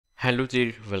Hello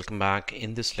there, welcome back.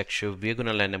 In this lecture, we're going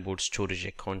to learn about storage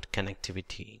account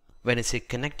connectivity. When I say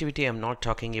connectivity, I'm not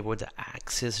talking about the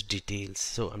access details.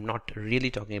 So I'm not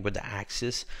really talking about the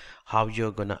access, how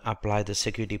you're going to apply the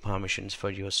security permissions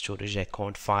for your storage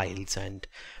account files and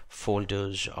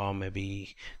folders, or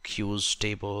maybe queues,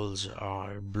 tables,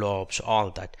 or blobs, all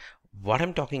that. What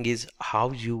I'm talking is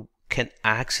how you can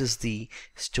access the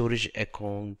storage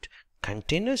account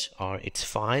containers or its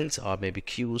files or maybe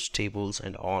queues, tables,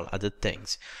 and all other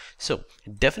things. So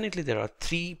definitely there are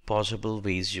three possible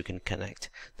ways you can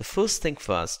connect. The first thing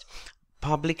first,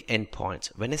 public endpoints.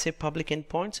 When I say public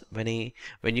endpoints,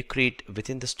 when you create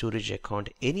within the storage account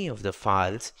any of the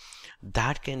files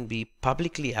that can be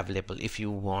publicly available if you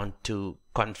want to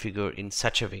configure in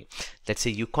such a way. Let's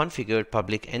say you configure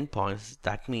public endpoints,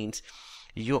 that means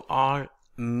you are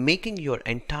making your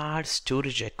entire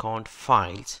storage account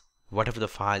files, whatever the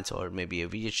files, or maybe a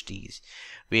VHT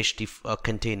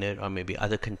container or maybe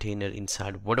other container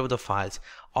inside, whatever the files,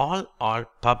 all are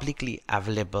publicly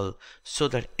available so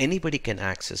that anybody can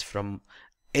access from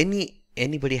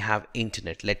anybody have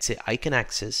internet. Let's say I can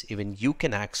access, even you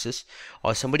can access,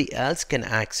 or somebody else can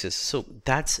access. So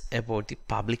that's about the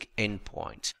public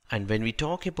endpoints. And when we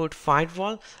talk about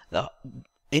firewall,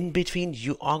 in between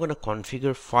you are going to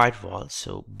configure firewall.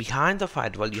 So behind the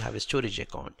firewall you have a storage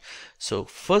account. So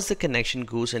first the connection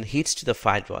goes and hits to the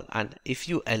firewall, and if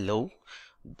you allow,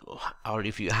 or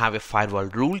if you have a firewall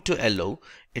rule to allow,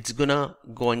 it's gonna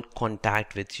go in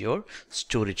contact with your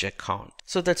storage account.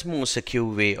 So that's more secure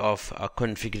way of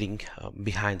configuring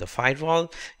behind the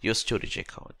firewall your storage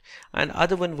account. And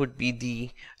other one would be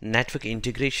the network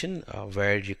integration,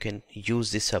 where you can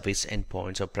use the service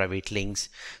endpoints or private links.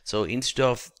 So instead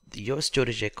of your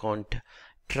storage account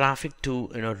traffic to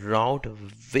route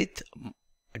with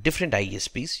different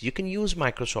ISPs, you can use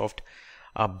Microsoft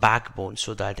backbone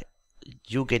so that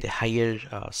you get a higher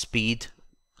speed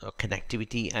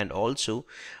connectivity, and also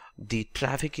the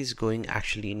traffic is going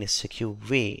actually in a secure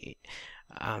way.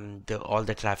 All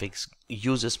the traffic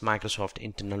uses Microsoft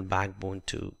internal backbone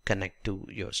to connect to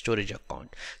your storage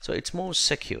account, so it's more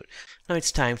secure. Now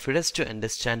it's time for us to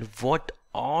understand what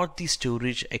are the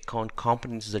storage account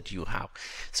components that you have.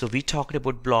 So we talked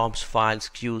about blobs, files,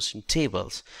 queues, and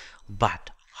tables, but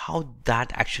how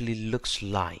that actually looks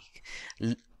like.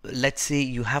 Let's say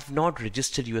you have not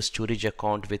registered your storage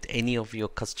account with any of your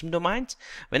custom domains.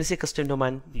 When I say custom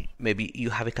domain, maybe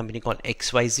you have a company called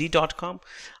xyz.com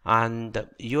and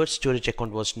your storage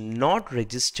account was not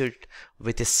registered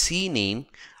with a C name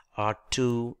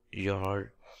to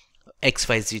your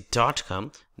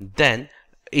xyz.com, then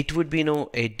it would be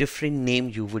a different name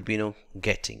you would be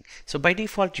getting. So by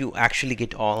default you actually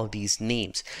get all these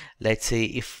names. Let's say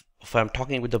if I'm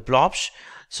talking about the blobs,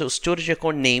 so storage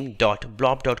account name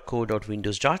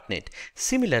 .blob.co.windows.net.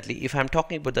 Similarly, if I'm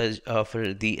talking about the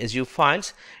for the Azure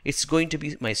files, it's going to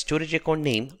be my storage account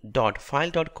name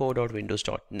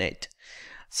 .file.co.windows.net.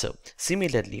 So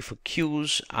similarly for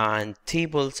queues and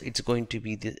tables, it's going to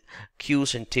be the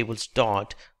queues and tables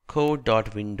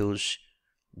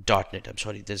 .co.windows.net. I'm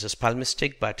sorry, there's a spell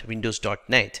mistake, but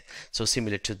windows.net. So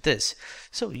similar to this.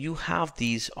 So you have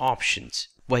these options.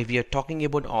 Why we are talking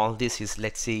about all this is,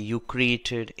 let's say you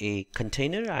created a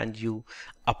container and you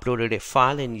uploaded a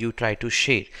file and you try to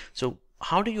share. So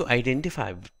how do you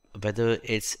identify whether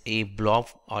it's a blob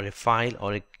or a file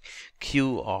or a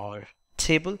queue or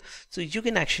table? So you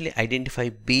can actually identify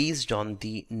based on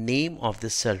the name of the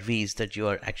service that you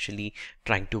are actually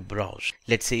trying to browse.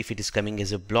 Let's say if it is coming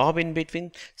as a blob in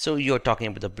between, so you're talking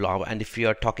about the blob, and if you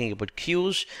are talking about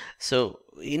queues, so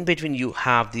in between you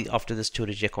have the after the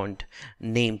storage account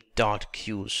name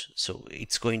 .queues, so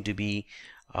it's going to be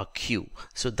a queue.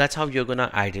 So that's how you're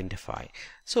gonna identify.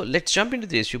 So let's jump into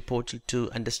the Azure portal to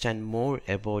understand more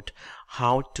about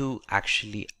how to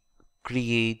actually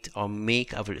create or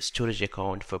make our storage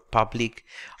account for public,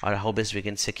 or how best we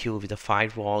can secure with a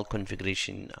firewall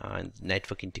configuration and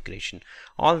network integration.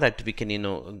 All that we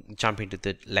can jump into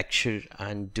the lecture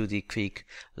and do the quick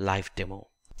live demo.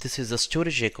 This is a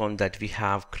storage account that we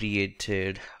have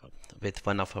created with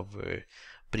one of our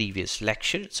previous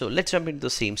lecture. So let's jump into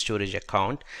the same storage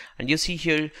account, and you see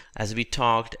here, as we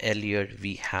talked earlier,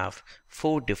 we have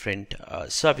 4 different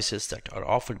services that are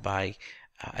offered by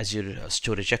Azure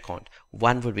Storage account.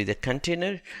 One would be the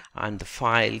container and the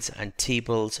files and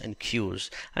tables and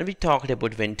queues, and we talked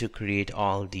about when to create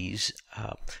all these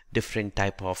different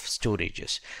type of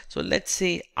storages. So let's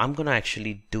say I'm gonna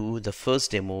actually do the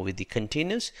first demo with the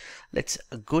containers. Let's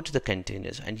go to the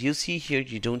containers, and you see here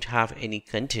you don't have any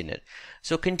container.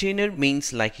 So container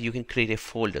means like you can create a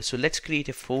folder. So let's create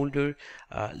a folder.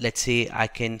 Let's say I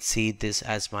can say this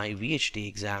as my VHD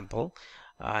example,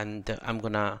 and I'm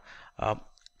gonna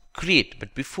create.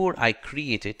 But before I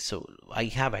create it, so I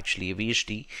have actually a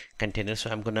VHD container, so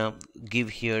I'm gonna give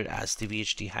here as the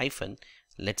VHD hyphen,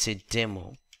 let's say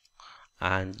demo,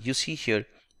 and you see here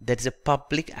there is a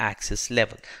public access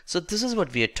level. So this is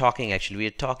what we are talking. Actually, we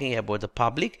are talking about the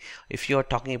public. If you are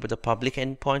talking about the public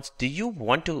endpoints, do you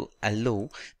want to allow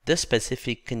this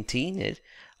specific container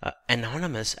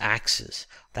anonymous access?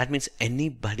 That means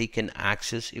anybody can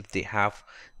access if they have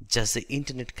just the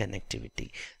internet connectivity.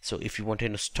 So if you want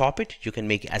to stop it, you can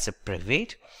make it as a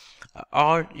private,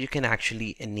 or you can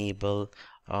actually enable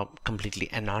completely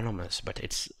anonymous, but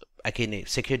it's again a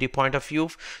security point of view.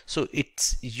 So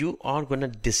it's you are going to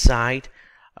decide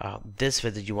this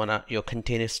whether you want your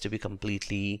containers to be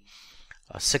completely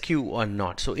secure or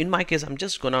not. So in my case, I'm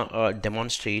just gonna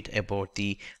demonstrate about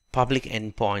the public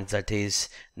endpoints, that is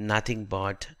nothing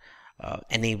but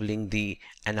enabling the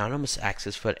anonymous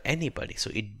access for anybody. So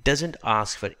it doesn't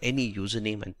ask for any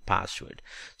username and password.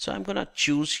 So I'm gonna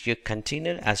choose your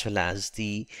container as well as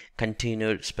the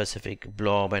container specific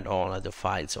blob and all other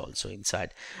files also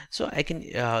inside. So I can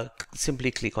simply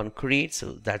click on create.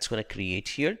 So that's gonna create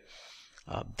here.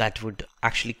 That would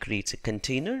actually create a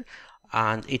container,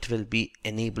 and it will be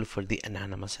enabled for the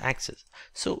anonymous access.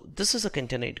 So this is a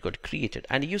container, it got created,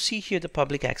 and you see here the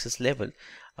public access level.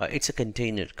 It's a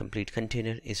container. Complete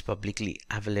container is publicly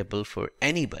available for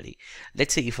anybody.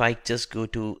 Let's say if I just go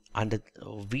to under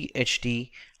VHD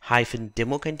hyphen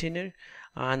demo container,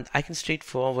 and I can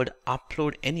straightforward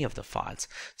upload any of the files.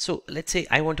 So let's say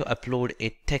I want to upload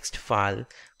a text file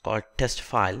called test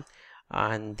file,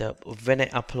 and when I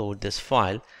upload this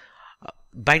file,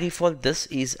 by default this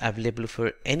is available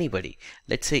for anybody.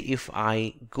 Let's say if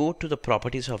I go to the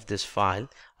properties of this file,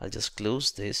 I'll just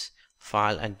close this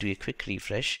file and do a quick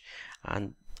refresh,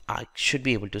 and I should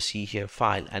be able to see here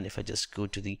file. And if I just go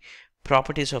to the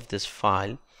properties of this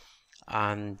file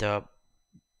and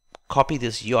copy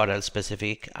this URL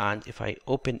specific, and if I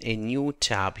open a new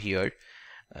tab here,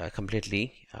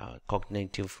 completely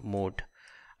cognitive mode,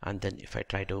 and then if I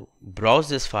try to browse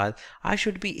this file, I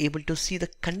should be able to see the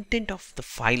content of the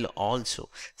file also.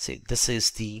 Say this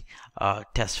is the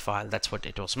test file, that's what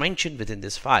it was mentioned within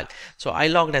this file. So I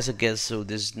logged as a guest, so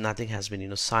there's nothing has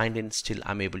been signed in, still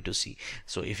I'm able to see.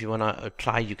 So if you wanna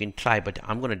try, you can try, but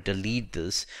I'm gonna delete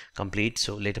this complete,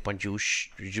 so later point you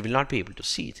will not be able to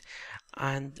see it.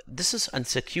 And this is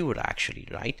unsecure actually,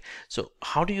 right? So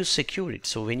how do you secure it?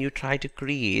 So when you try to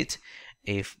create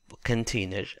a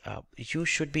container, you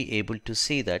should be able to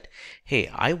say that, hey,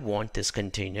 I want this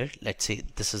container, let's say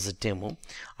this is a demo,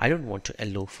 I don't want to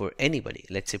allow for anybody,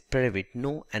 let's say private,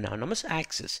 no anonymous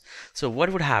access. So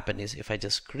what would happen is if I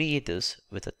just create this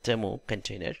with a demo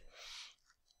container,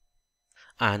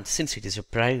 and since it is a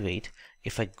private,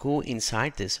 if I go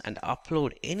inside this and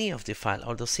upload any of the file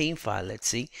or the same file, let's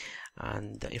see,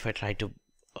 and if I try to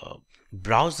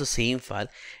browse the same file,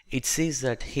 it says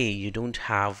that, hey, you don't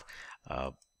have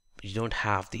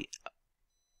the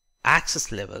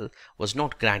access level was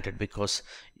not granted because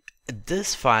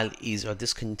this file is, or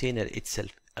this container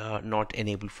itself, not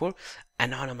enabled for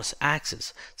anonymous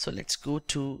access. So let's go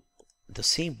to the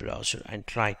same browser and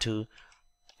try to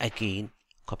again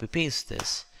copy paste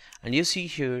this, and you see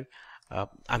here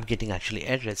I'm getting actually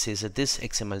error. It says that this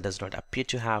XML does not appear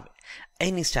to have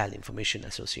any style information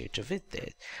associated with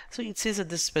it. So it says that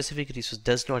this specific resource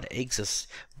does not exist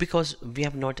because we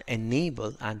have not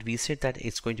enabled, and we said that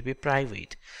it's going to be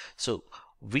private. So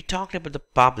we talked about the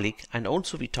public and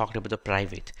also we talked about the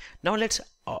private. Now let's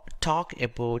talk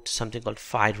about something called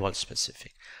firewall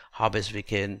specific, how best we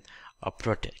can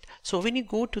protect. So when you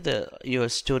go to your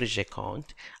storage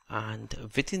account, and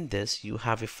within this you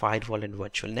have a firewall and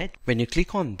virtual net, when you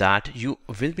click on that, you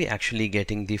will be actually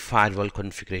getting the firewall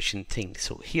configuration thing.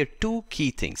 So here two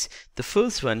key things. The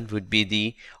first one would be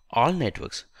the all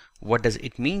networks. What does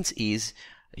it means is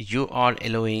you are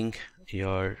allowing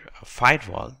your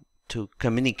firewall to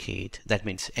communicate. That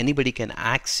means anybody can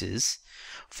access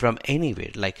from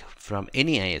anywhere, like from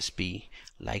any ISP,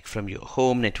 like from your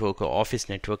home network or office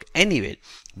network, anywhere.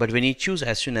 But when you choose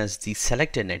as soon as the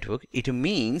selected network, it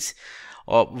means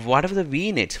or whatever the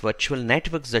VNets, virtual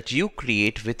networks that you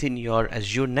create within your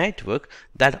Azure network,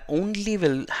 that only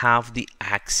will have the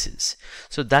access.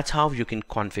 So that's how you can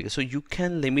configure. So you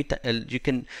can limit, you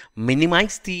can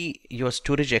minimize your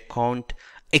storage account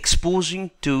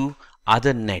exposing to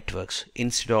other networks.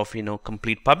 Instead of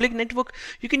complete public network,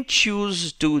 you can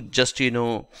choose to just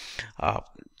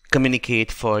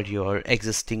communicate for your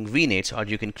existing VNets, or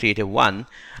you can create a one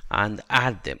and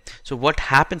add them. So what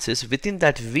happens is, within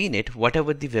that VNet,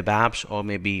 whatever the web apps or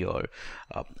maybe your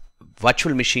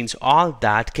virtual machines, all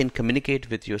that can communicate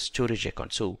with your storage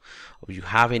account. So you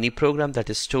have any program that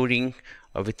is storing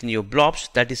within your blobs,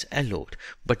 that is allowed,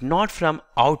 but not from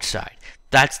outside.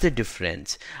 That's the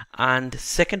difference. And the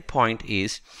second point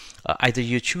is, either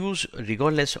you choose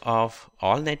regardless of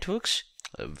all networks.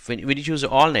 When you choose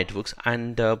all networks,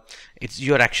 and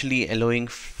you're actually allowing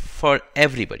for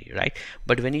everybody, right?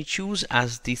 But when you choose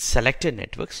as the selected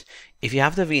networks, if you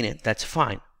have the VNet, that's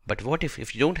fine. But what if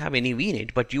you don't have any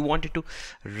VNet, but you wanted to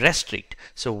restrict?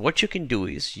 So what you can do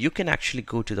is, you can actually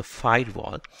go to the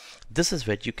firewall. This is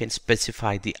where you can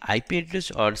specify the IP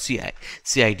address or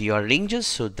CID or ranges,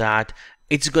 so that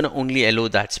it's going to only allow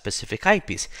that specific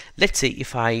IPs. Let's say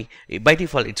if by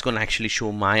default, it's going to actually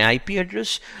show my IP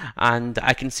address, and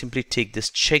I can simply take this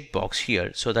checkbox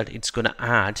here so that it's going to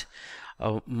add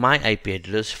my IP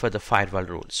address for the firewall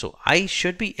role. So I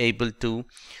should be able to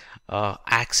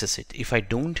access it. If I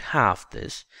don't have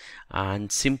this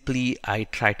and simply I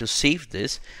try to save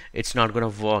this, it's not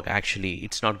going to work. Actually,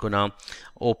 it's not going to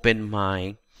open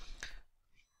my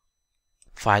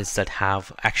files that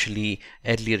have actually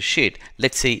earlier shared.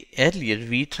 Let's say earlier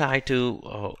we try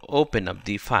to open up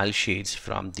the file shades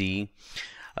from the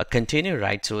container,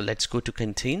 right? So let's go to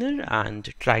container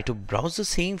and try to browse the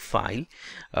same file.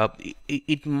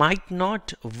 It might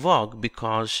not work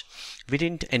because we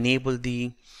didn't enable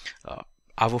the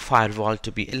our firewall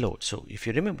to be allowed. So if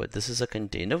you remember, this is a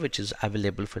container which is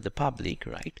available for the public,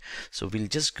 right? So we'll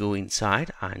just go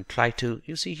inside and try to,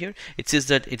 you see here, it says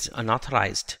that it's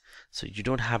unauthorized. So you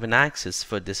don't have an access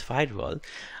for this firewall,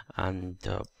 and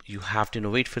you have to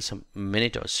wait for some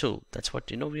minute or so. That's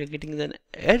what we are getting an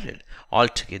error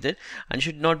altogether, and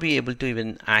should not be able to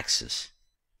even access.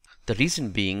 The reason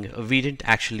being, we didn't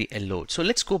actually allow. So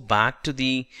let's go back to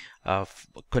the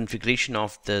configuration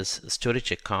of this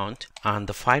storage account and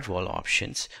the firewall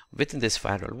options. Within this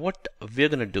firewall, what we're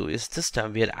going to do is, this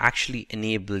time we are actually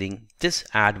enabling this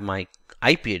add my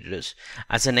IP address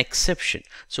as an exception.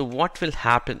 So what will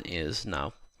happen is,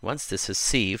 now once this is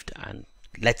saved, and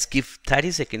let's give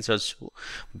 30 seconds or so,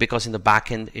 because in the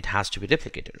backend it has to be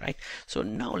replicated, right? So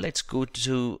now let's go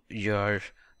to your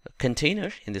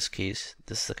container. In this case,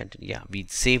 this is a container. Yeah, we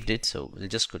saved it, so we'll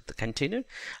just go to the container,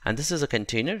 and this is a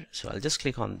container. So I'll just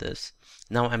click on this.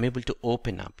 Now I'm able to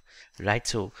open up, right?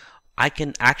 So I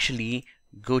can actually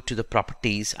go to the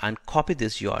properties and copy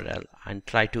this URL and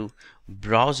try to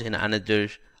browse in another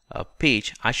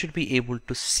page. I should be able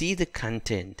to see the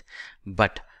content,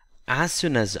 but as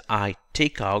soon as I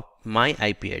take out my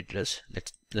IP address,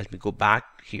 let me go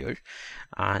back here,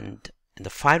 and in the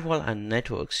firewall and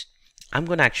networks, I'm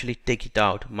going to actually take it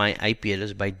out, my IP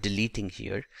address, by deleting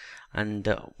here. And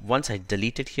once I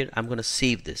delete it here, I'm going to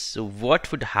save this. So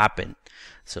what would happen?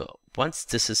 So once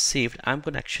this is saved, I'm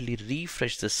going to actually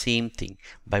refresh the same thing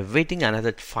by waiting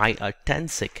another 5 or 10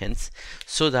 seconds,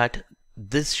 so that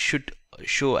this should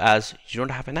show as you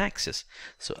don't have an access.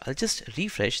 So I'll just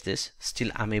refresh this. Still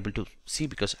I'm able to see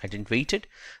because I didn't wait it.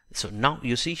 So now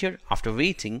you see here, after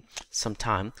waiting some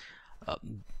time,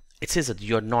 it says that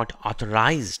you're not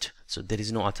authorized. So there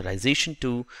is no authorization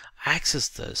to access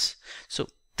this. So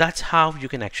that's how you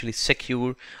can actually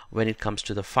secure when it comes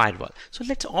to the firewall. So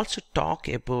let's also talk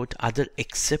about other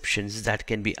exceptions that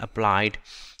can be applied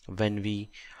when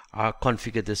we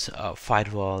configure this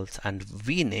firewalls and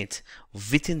VNets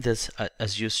within this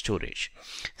Azure Storage.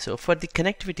 So for the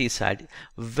connectivity side,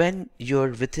 when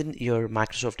you're within your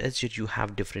Microsoft Azure, you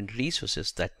have different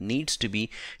resources that needs to be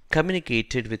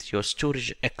communicated with your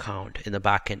storage account in the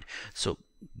backend. So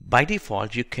by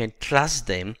default, you can trust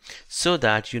them, so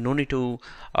that you don't need to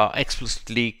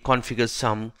explicitly configure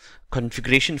some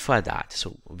configuration for that.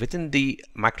 So within the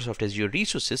Microsoft Azure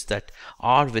resources that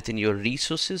are within your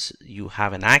resources, you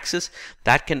have an access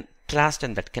that can trust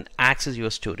and that can access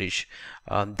your storage.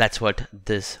 That's what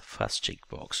this first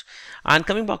checkbox. And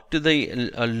coming back to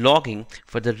the logging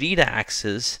for the read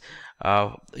access,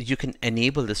 you can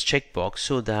enable this checkbox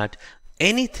so that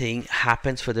anything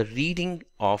happens for the reading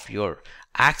of your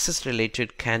access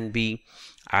related can be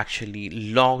actually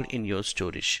logged in your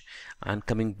storage. And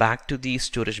coming back to the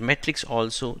storage metrics,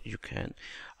 also you can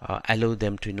allow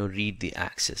them to read the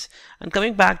access. And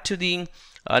coming back to the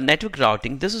network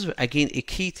routing, this is again a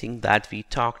key thing that we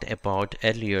talked about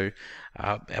earlier,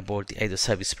 about the either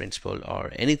service principal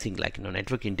or anything like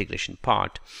network integration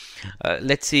part.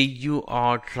 Let's say you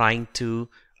are trying to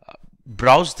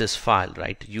browse this file,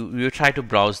 right? You try to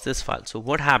browse this file. So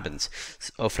what happens?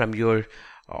 From your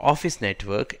office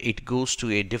network, it goes to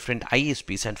a different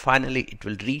ISPs, and finally it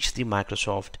will reach the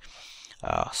Microsoft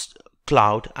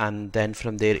cloud, and then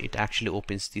from there it actually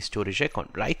opens the storage account,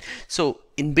 right? So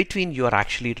in between you are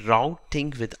actually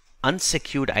routing with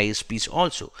unsecured ISPs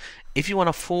also. If you want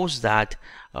to force that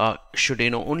should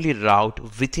only route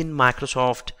within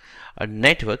Microsoft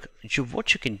network,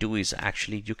 what you can do is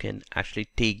you can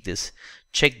take this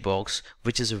checkbox,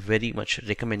 which is very much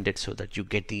recommended, so that you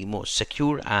get the most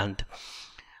secure, and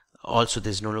also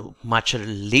there's no much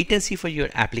latency for your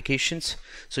applications.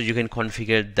 So you can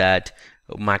configure that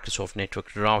Microsoft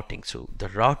network routing. So the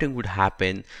routing would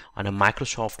happen on a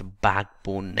Microsoft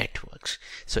backbone networks.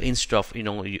 So instead of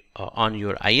on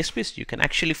your ISPs, you can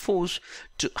actually force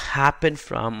to happen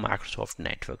from Microsoft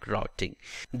network routing.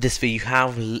 This way you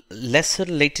have lesser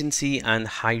latency and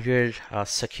higher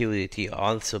security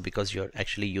also, because you're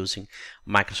actually using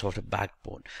Microsoft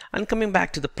backbone. And coming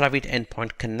back to the private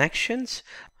endpoint connections,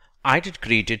 I did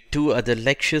created 2 other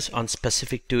lectures on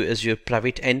specific to Azure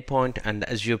Private Endpoint and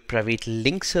Azure Private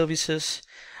Link Services.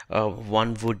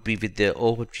 One would be with the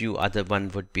overview, other one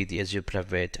would be the Azure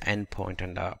Private Endpoint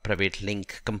and Private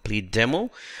Link complete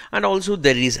demo. And also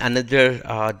there is another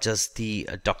just the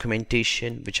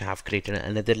documentation, which I have created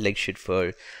another lecture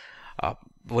for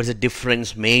what's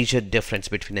the major difference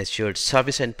between Azure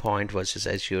Service Endpoint versus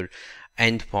Azure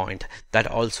Endpoint. That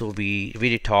also we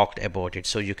really talked about it,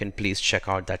 so you can please check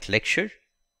out that lecture.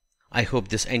 I hope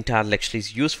this entire lecture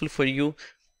is useful for you.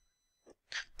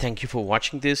 Thank you for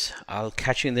watching this. I'll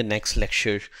catch you in the next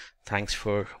lecture. Thanks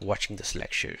for watching this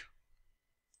lecture.